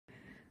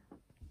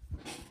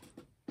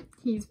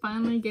he's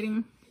finally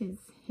getting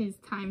his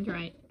timed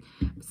right.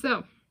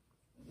 So,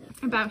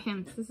 about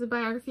him. This is a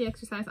biography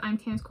exercise. I'm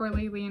Tanis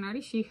Coralee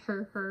Leonhardi. She,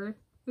 her, hers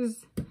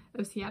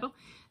of Seattle.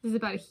 This is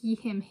about a he,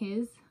 him,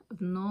 his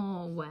of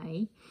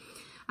Norway.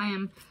 I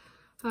am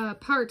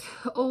part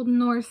Old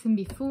Norse and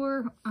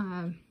before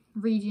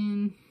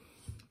region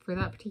for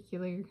that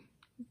particular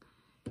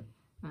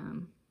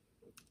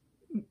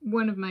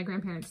one of my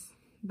grandparents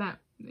that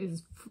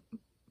is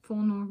full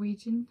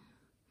Norwegian,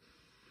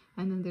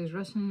 and then there's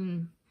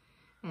Russian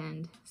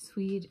and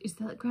Swede. Is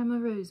that Grandma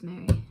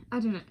Rosemary? I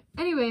don't know.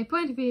 Anyway,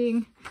 point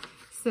being,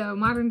 so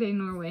modern day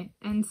Norway.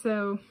 And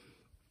so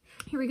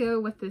here we go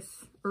with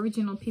this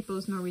original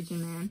people's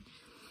Norwegian man,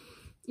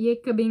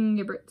 Jakob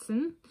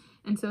Ingebrigtsen.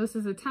 And so this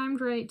is a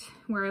timed right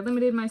where I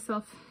limited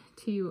myself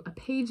to a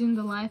page in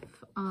the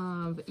life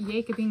of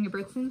Jakob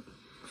Ingebrigtsen,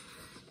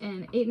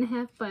 an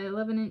 8.5 by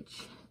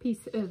 11-inch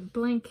piece of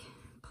blank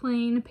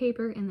plain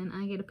paper, and then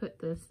I get to put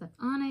the stuff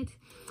on it.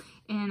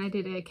 And I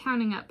did a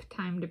counting up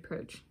timed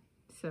approach.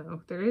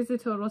 So there is a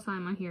total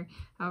time on here.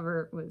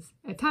 However, it was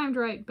a timed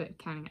right, but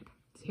counting up.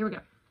 So here we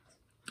go.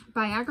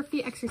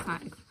 Biography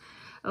exercise.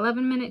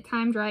 11-minute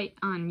timed right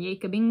on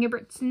Jakob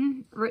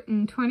Ingebrigtsen,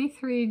 written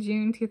 23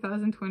 June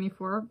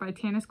 2024 by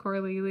Tanis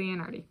Coralee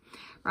Leonhardi.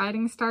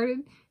 Writing started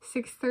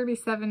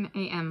 6:37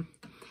 a.m.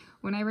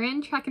 When I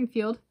ran track and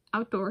field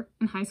outdoor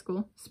in high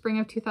school, spring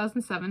of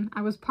 2007,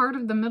 I was part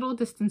of the middle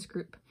distance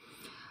group.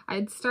 I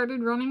had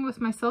started running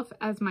with myself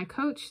as my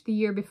coach the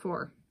year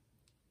before,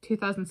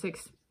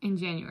 2006 in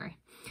January.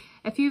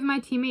 A few of my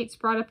teammates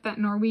brought up that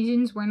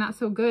Norwegians were not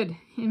so good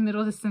in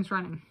middle distance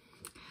running.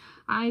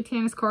 I,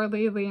 Tanis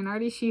Coralee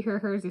Leonhardi, she, her,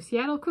 hers of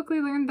Seattle, quickly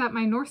learned that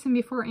my Norse and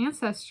before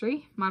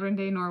ancestry, modern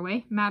day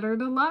Norway,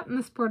 mattered a lot in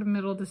the sport of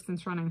middle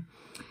distance running.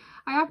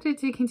 I opted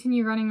to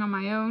continue running on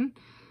my own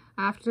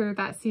after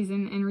that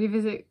season and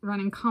revisit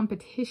running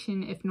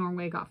competition if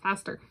Norway got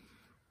faster.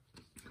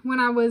 When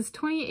I was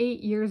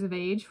 28 years of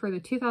age for the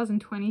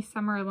 2020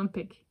 Summer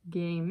Olympic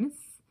Games,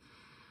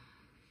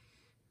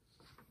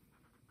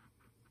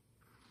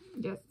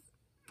 yes,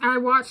 I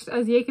watched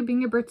as Jakob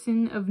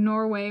Ingebrigtsen of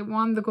Norway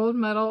won the gold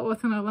medal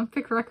with an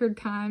Olympic record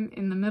time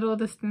in the middle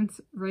distance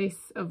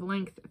race of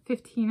length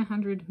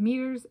 1,500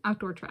 meters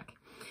outdoor track.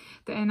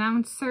 The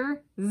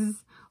announcer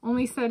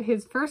only said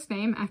his first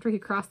name after he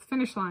crossed the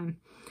finish line.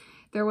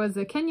 There was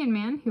a Kenyan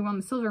man who won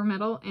the silver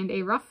medal and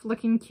a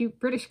rough-looking cute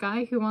British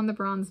guy who won the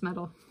bronze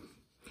medal.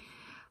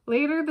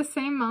 Later the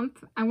same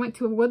month, I went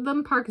to a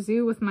Woodland Park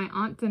Zoo with my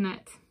Aunt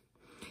Danette.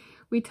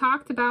 We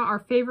talked about our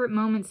favorite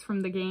moments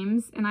from the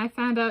games, and I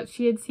found out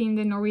she had seen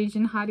the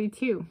Norwegian hottie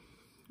too.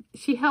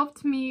 She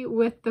helped me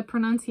with the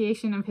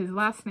pronunciation of his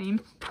last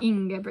name,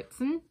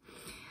 Ingebrigtsen.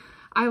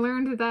 I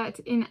learned that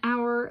in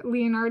our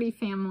Leonhardi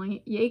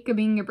family, Jakob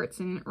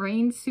Ingebrigtsen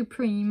reigned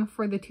supreme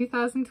for the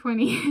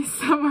 2020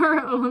 Summer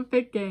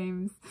Olympic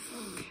Games.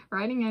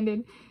 Writing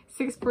ended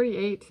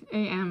 6:48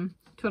 a.m.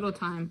 Total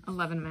time,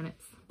 11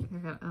 minutes.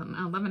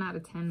 11 out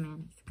of 10,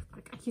 man.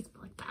 He's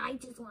like, I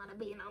just want to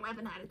be an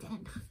 11 out of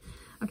 10.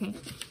 Okay.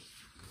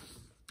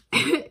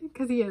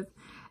 Because he is.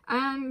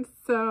 And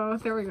so,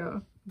 there we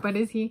go. But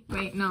is he?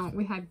 Wait, no.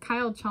 We had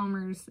Kyle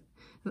Chalmers.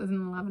 It was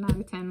an 11 out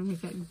of 10. We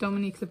said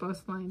Dominique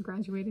Sabosline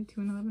graduated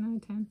to an 11 out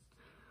of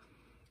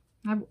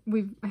 10.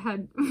 We've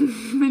had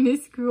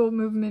minuscule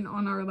movement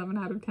on our 11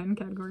 out of 10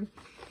 category.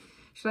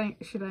 Should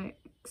I?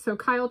 So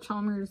Kyle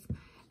Chalmers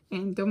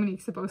and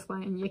Dominique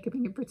Sabosline and Jakob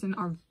Ingebrigtsen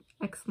are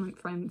excellent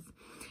friends.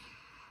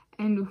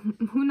 And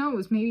who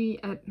knows, maybe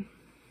at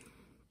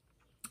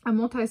a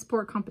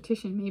multi-sport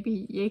competition,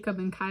 maybe Jakob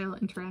and Kyle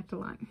interact a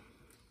lot.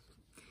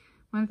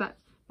 Why is that?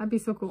 That'd be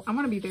so cool. I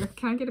want to be there.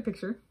 Can I get a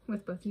picture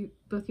with both you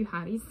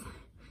hotties?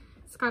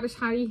 Scottish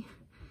hottie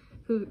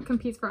who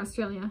competes for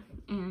Australia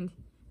and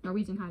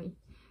Norwegian hottie.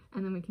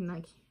 And then we can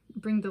like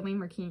bring the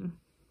Lamer King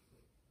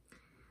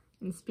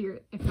in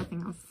spirit, if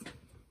nothing else.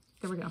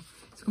 There we go.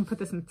 So we can put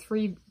this in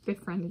 3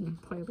 befriending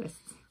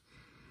playlists.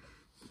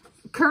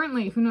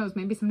 Currently, who knows,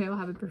 maybe someday I'll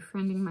have a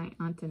befriending my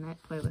Aunt Danette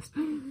playlist.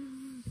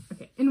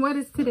 Okay, and what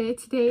is today?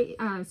 Today,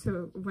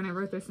 so when I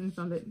wrote this and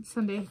filmed it,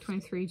 Sunday,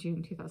 23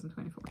 June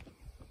 2024.